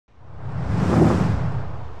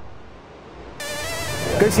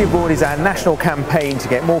Go Ski Abroad is our national campaign to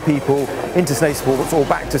get more people into snow sports or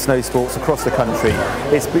back to snow sports across the country.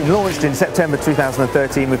 It's been launched in September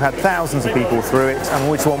 2013. We've had thousands of people through it,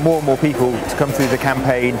 and we just want more and more people to come through the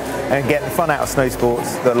campaign and get the fun out of snow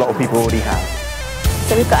sports that a lot of people already have.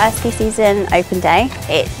 So we've got our ski season open day.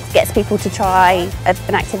 It gets people to try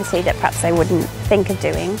an activity that perhaps they wouldn't think of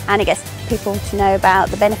doing, and it gets people to know about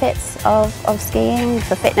the benefits of skiing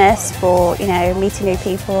for fitness, for meeting new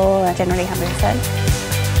people and generally having fun.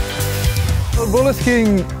 Roller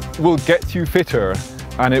skiing will get you fitter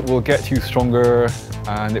and it will get you stronger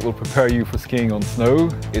and it will prepare you for skiing on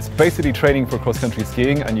snow. It's basically training for cross-country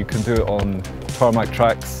skiing, and you can do it on tarmac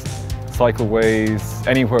tracks, cycleways,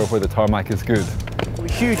 anywhere where the tarmac is good. We're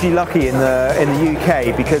hugely lucky in the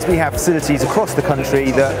UK because we have facilities across the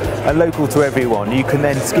country that are local to everyone. You can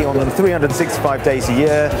then ski on them 365 days a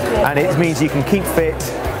year, and it means you can keep fit,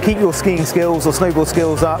 keep your skiing skills or snowboard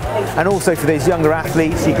skills up, and also for those younger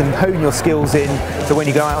athletes you can hone your skills in, so when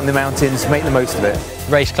you go out on the mountains, make the most of it.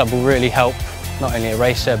 Race Club will really help not only a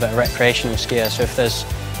racer but a recreational skier, so if there's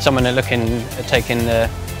someone looking at taking the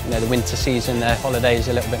winter season, their holidays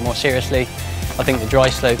a little bit more seriously, I think the dry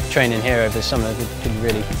slope training here over the summer could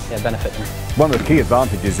really benefit them. One of the key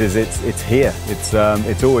advantages is it's here. It's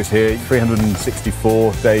always here,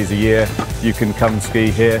 364 days a year. You can come ski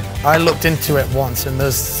here. I looked into it once, and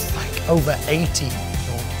there's like over 80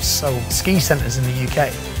 or so ski centres in the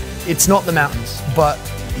UK. It's not the mountains, but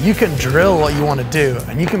you can drill what you want to do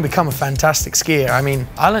and you can become a fantastic skier. I mean,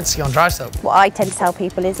 I learned to ski on dry slope. What I tend to tell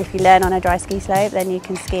people is if you learn on a dry ski slope, then you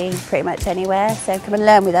can ski pretty much anywhere. So come and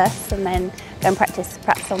learn with us and then go and practice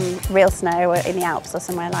perhaps on real snow or in the Alps or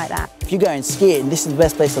somewhere like that. If you go and skiing, this is the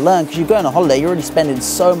best place to learn, because you go on a holiday, you're already spending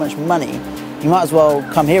so much money. You might as well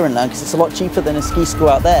come here and learn, because it's a lot cheaper than a ski school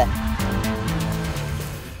out there.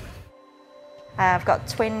 I've got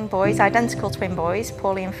twin boys, identical twin boys,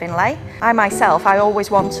 Paulie and Finlay. I always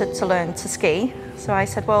wanted to learn to ski, so I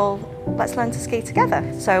said, well, let's learn to ski together.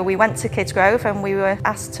 So we went to Kids Grove and we were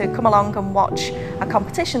asked to come along and watch a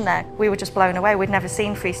competition there. We were just blown away. We'd never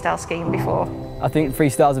seen freestyle skiing before. I think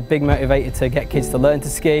freestyle is a big motivator to get kids to learn to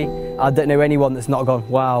ski. I don't know anyone that's not gone,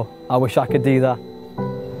 wow, I wish I could do that.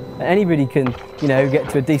 Anybody can, get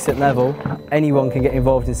to a decent level. Anyone can get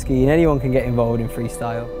involved in skiing, anyone can get involved in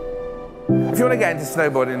freestyle. If you want to get into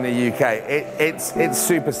snowboarding in the UK, it's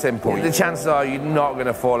super simple. The chances are you're not going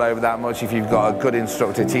to fall over that much if you've got a good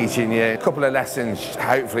instructor teaching you. A couple of lessons,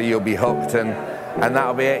 hopefully you'll be hooked, and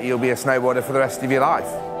that'll be it. You'll be a snowboarder for the rest of your life.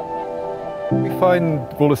 We find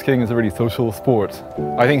roller skiing is a really social sport.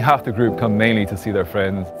 I think half the group come mainly to see their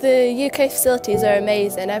friends. The UK facilities are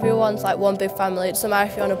amazing. Everyone's like one big family. It doesn't matter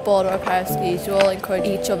if you're on a board or a pair of skis, you all encourage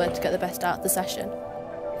each other to get the best out of the session.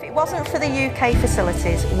 If it wasn't for the UK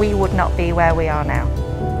facilities, we would not be where we are now.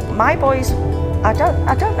 My boys, I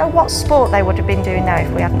don't know what sport they would have been doing now if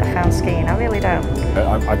we hadn't have found skiing. I really don't.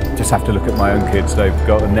 I just have to look at my own kids. They've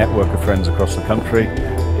got a network of friends across the country.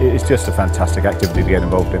 It's just a fantastic activity to get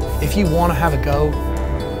involved in. If you want to have a go,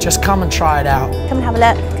 just come and try it out. Come and have a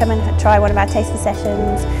look, come and try one of our taster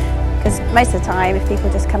sessions, because most of the time if people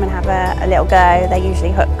just come and have a little go, they're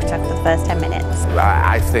usually hooked after the first 10 minutes.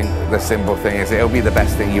 I think the simple thing is it'll be the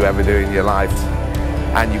best thing you ever do in your life,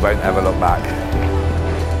 and you won't ever look back.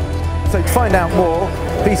 So to find out more,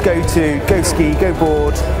 please go to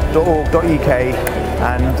goskigoboard.org.uk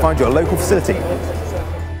and find your local facility.